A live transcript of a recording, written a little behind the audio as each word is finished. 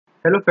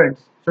Hello friends,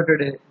 so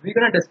today we're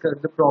going to discuss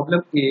the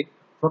problem A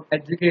from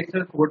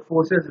Educational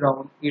Codeforces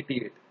round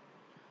 88.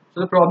 So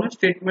the problem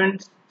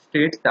statement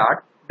states that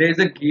there is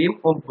a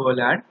game of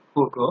Berland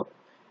poker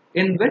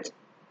in which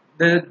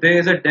there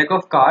is a deck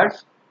of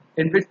cards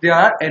in which there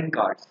are n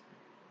cards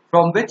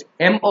from which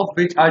m of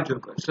which are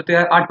jokers. So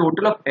there are a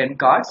total of n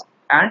cards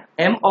and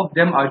m of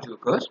them are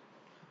jokers.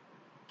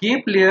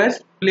 K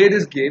players play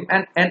this game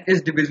and n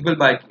is divisible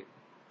by k.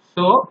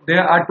 So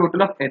there are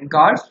total of n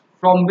cards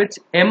from which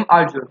m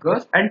are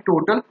jokers and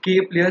total k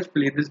players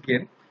play this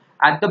game.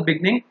 At the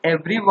beginning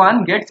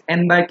everyone gets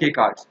n by k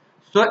cards.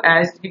 So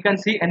as you can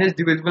see n is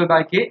divisible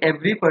by k,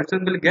 every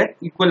person will get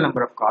equal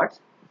number of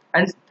cards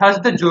and thus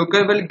the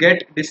joker will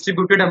get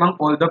distributed among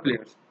all the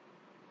players.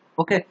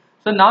 Okay,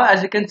 so now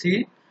as you can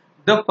see,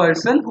 the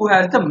person who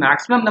has the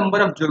maximum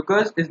number of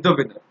jokers is the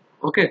winner.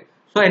 Okay,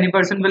 so any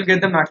person will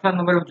get the maximum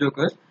number of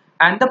jokers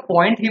and the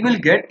point he will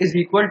get is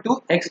equal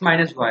to x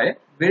minus y,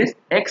 whereas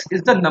x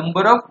is the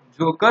number of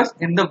jokers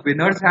in the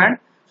winner's hand.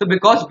 So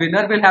because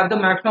winner will have the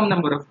maximum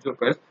number of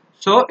jokers,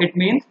 so it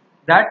means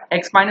that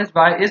x minus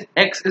y is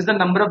x is the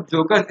number of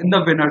jokers in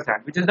the winner's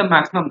hand, which is the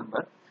maximum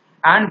number,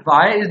 and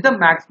y is the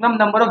maximum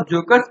number of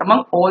jokers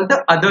among all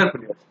the other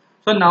players.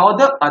 So now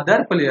the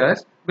other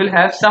players will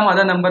have some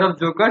other number of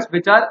jokers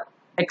which are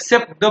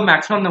except the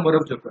maximum number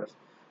of jokers.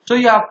 So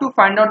you have to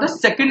find out the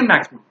second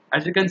maximum,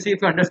 as you can see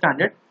if you understand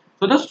it.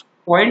 So this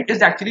point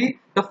is actually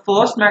the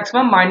first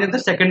maximum minus the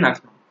second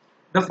maximum.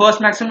 The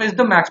first maximum is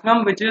the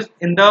maximum which is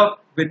in the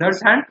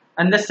winner's hand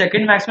and the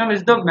second maximum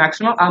is the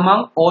maximum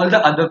among all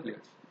the other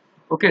players.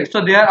 Okay,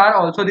 so there are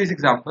also these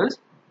examples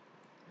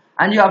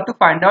and you have to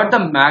find out the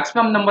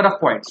maximum number of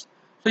points.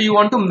 So you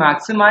want to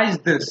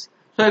maximize this.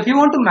 So if you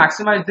want to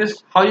maximize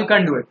this, how you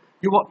can do it?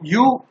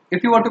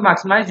 If you want to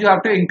maximize, you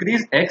have to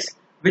increase x,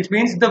 which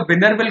means the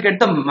winner will get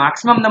the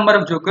maximum number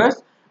of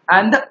jokers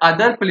and the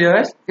other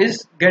players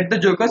is get the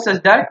jokers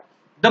such that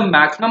the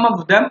maximum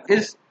of them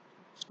is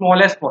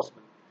small as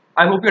possible.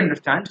 I hope you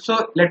understand.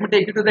 So let me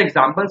take you to the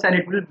examples and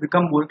it will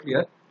become more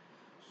clear.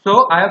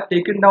 So I have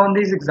taken down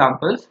these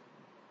examples,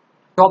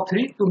 top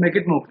 3, to make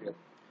it more clear.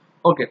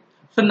 Okay,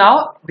 so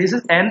now this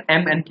is n,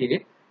 m and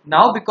k.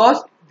 Now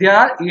because there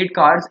are 8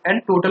 cards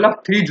and total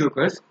of 3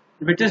 jokers,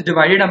 which is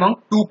divided among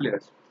 2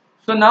 players.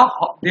 So now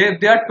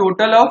there are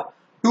total of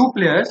 2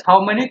 players.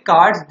 How many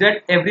cards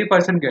did every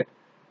person get?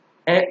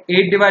 8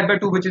 divided by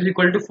 2, which is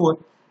equal to 4.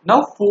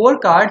 Now 4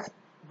 cards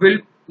will,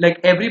 like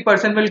every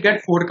person will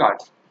get 4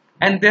 cards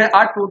and there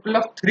are total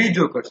of 3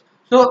 jokers.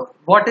 So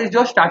what is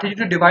your strategy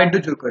to divide the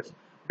jokers?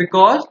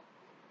 Because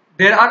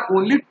there are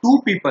only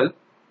 2 people,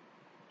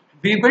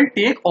 we will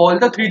take all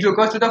the 3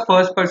 jokers to the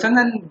first person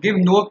and give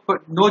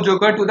no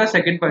joker to the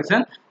second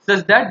person,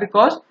 such that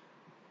because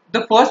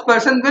the first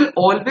person will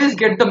always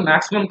get the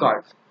maximum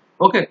cards.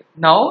 Okay,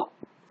 now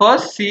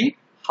first see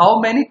how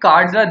many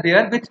cards are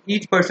there which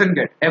each person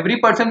get.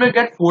 Every person will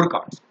get 4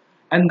 cards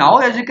and now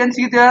as you can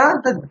see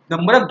there the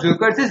number of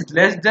jokers is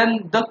less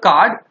than the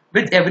card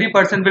which every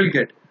person will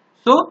get.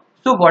 So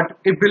what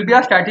it will be,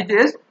 our strategy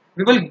is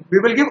we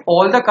will give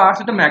all the cards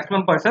to the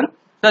maximum person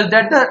such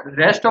that the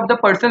rest of the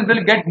person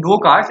will get no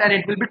cards and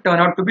it will be turn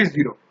out to be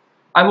 0.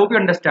 I hope you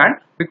understand,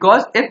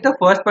 because if the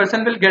first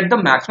person will get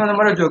the maximum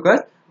number of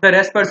jokers, the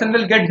rest person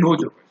will get no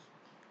jokers.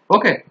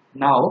 Okay,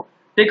 now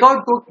take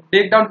down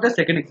to the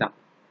second example.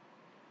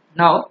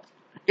 Now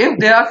if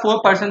there are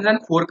 4 persons and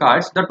 4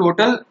 cards, the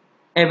total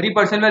every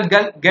person will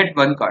get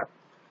 1 card.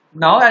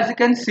 Now as you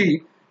can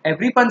see,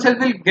 every person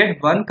will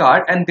get 1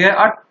 card and there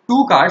are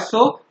 2 cards.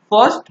 So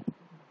first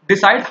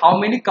decide how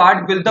many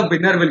cards will the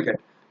winner will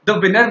get. The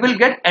winner will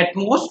get at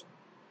most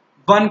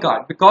 1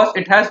 card because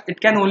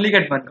it can only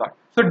get 1 card.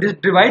 So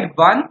divide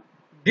 1,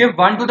 give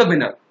 1 to the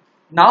winner.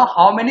 Now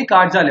how many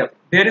cards are left?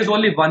 There is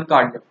only 1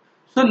 card left.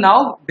 So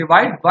now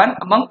divide 1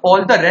 among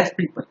all the rest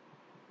people.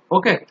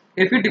 Okay,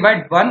 if you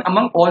divide 1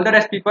 among all the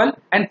rest people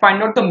and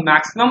find out the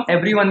maximum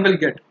everyone will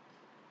get.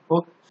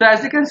 Okay. So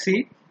as you can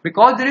see,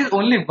 because there is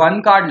only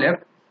 1 card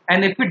left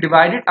and if we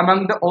divide it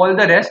among all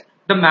the rest,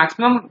 the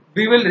maximum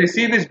we will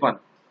receive is 1.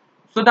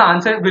 So the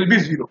answer will be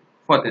 0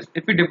 for this.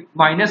 If we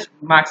minus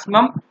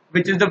maximum,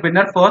 which is the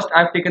winner first, I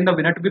have taken the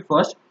winner to be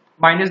first,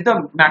 minus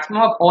the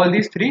maximum of all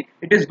these 3,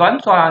 it is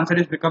 1, so our answer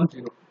is become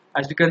 0.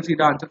 As you can see,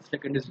 the answer for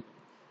second is 0.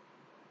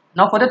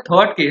 Now for the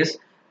third case,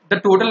 the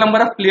total number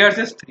of players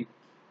is 3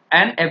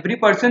 and every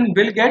person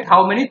will get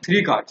how many?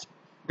 3 cards,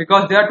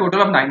 because there are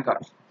total of 9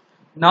 cards.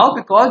 Now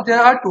because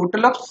there are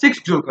total of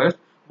 6 jokers,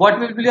 what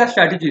will be our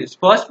strategy is,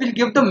 first we'll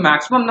give the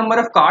maximum number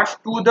of cards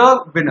to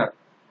the winner,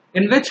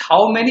 in which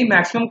how many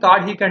maximum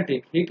card he can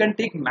take. He can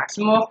take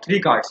maximum of 3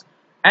 cards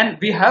and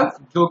we have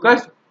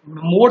jokers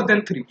more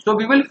than 3. So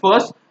we will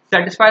first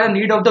satisfy the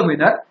need of the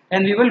winner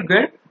and we will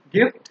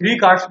give 3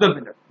 cards to the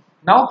winner.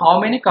 Now how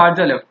many cards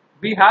are left?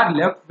 We are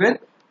left with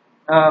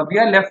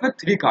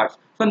 3 cards.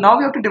 So now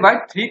we have to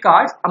divide 3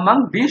 cards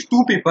among these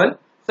 2 people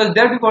such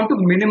that we want to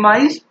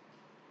minimize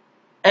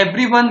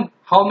everyone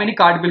how many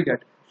cards will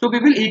get. So we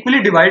will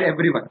equally divide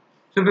everyone.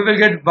 So we will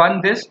get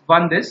 1 this,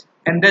 and this,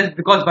 and then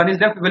because 1 is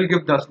left, we will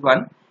give thus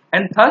 1,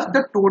 and thus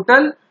the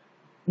total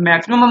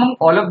maximum among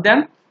all of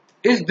them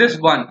is this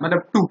one,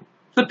 matlab 2.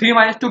 So 3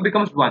 minus 2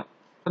 becomes 1.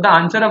 So the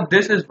answer of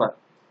this is 1.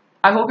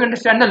 I hope you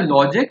understand the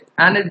logic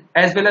and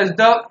as well as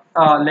the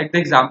like the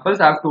examples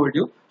I've told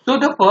you. So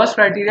the first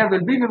criteria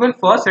will be, we will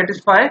first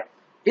satisfy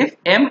if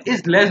m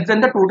is less than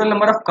the total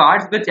number of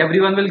cards which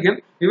everyone will give.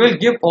 We will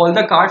give all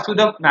the cards to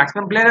the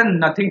maximum player and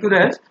nothing to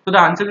the else. So the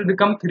answer will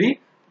become 3,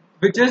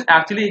 which is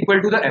actually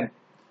equal to the m.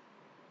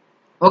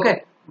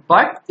 Okay,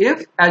 but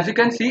if, as you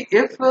can see,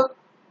 if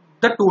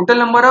the total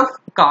number of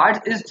cards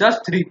is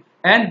just 3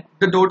 and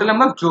the total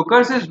number of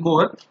jokers is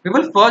more, we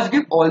will first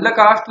give all the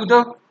cards to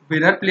the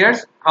winner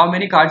players, how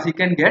many cards he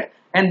can get,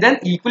 and then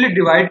equally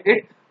divide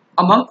it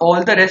among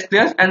all the rest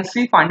players and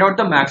see, find out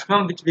the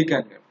maximum which we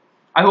can get.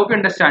 I hope you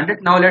understand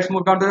it. Now let's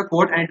move down to the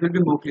code and it will be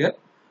more clear.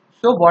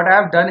 So what I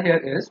have done here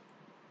is,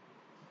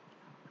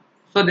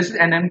 so this is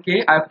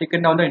NMK, I have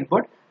taken down the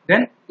input.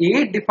 Then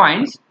A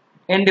defines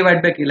n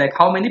divided by k, like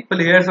how many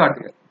players are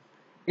there.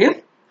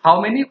 If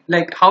how many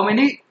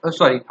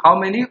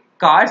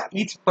cards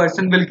each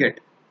person will get.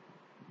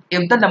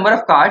 If the number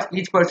of cards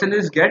each person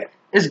is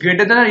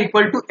greater than or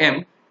equal to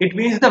m, it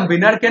means the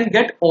winner can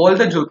get all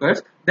the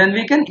jokers. Then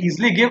we can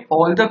easily give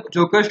all the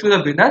jokers to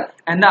the winner,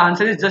 and the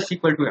answer is just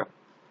equal to m.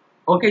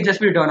 Okay, just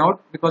be done out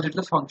because it's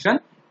a function.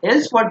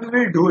 Else what we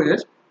will do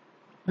is,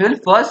 we will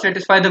first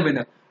satisfy the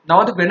winner.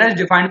 Now the winner is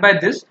defined by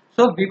this,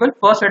 so we will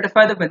first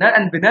satisfy the winner,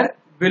 and winner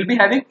will be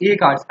having A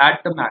cards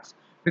at the max,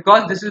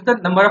 because this is the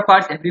number of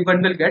cards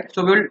everyone will get.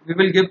 So we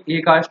will give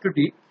A cards to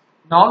D.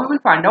 Now we will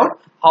find out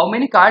how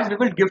many cards we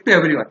will give to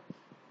everyone.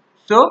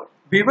 So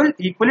we will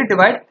equally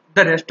divide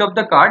the rest of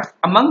the cards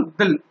among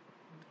the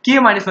k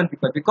minus 1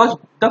 people, because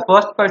the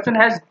first person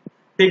has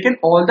taken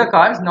all the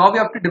cards. Now we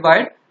have to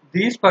divide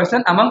these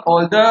person among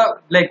all the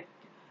like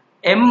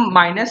m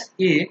minus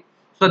a.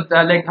 So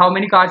like how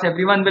many cards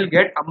everyone will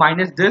get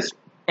minus this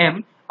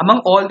m among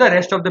all the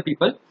rest of the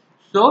people.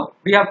 So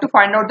we have to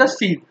find out the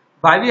seal.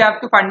 Why we have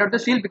to find out the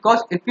seal?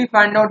 Because if we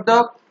find out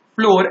the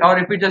floor, or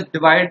if we just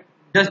divide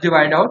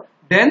out,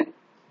 then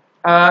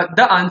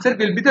the answer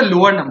will be the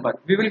lower number.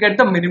 We will get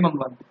the minimum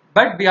one,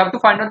 but we have to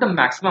find out the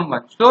maximum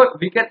one. So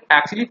we can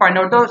actually find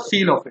out the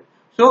seal of it.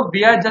 So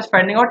we are just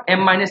finding out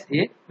m minus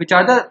a, which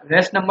are the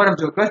rest number of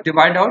jokers,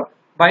 divided out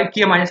by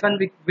k minus 1,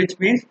 which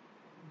means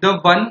the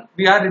one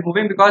we are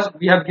removing because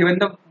we have given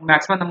the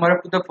maximum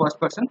number to the first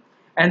person,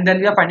 and then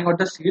we are finding out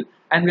the seal,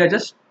 and we are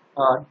just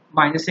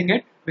minusing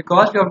it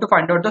because we have to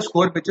find out the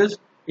score, which is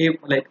a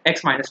like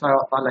x minus,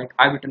 or like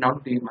I've written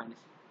out d minus.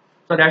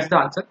 So that's the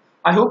answer.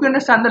 I hope you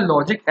understand the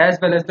logic as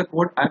well as the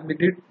code. I've made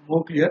it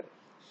more clear.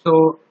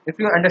 So if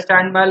you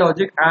understand my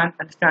logic and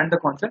understand the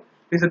concept,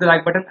 please hit the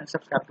like button and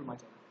subscribe to my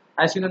channel.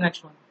 I'll see you in the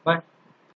next one. Bye.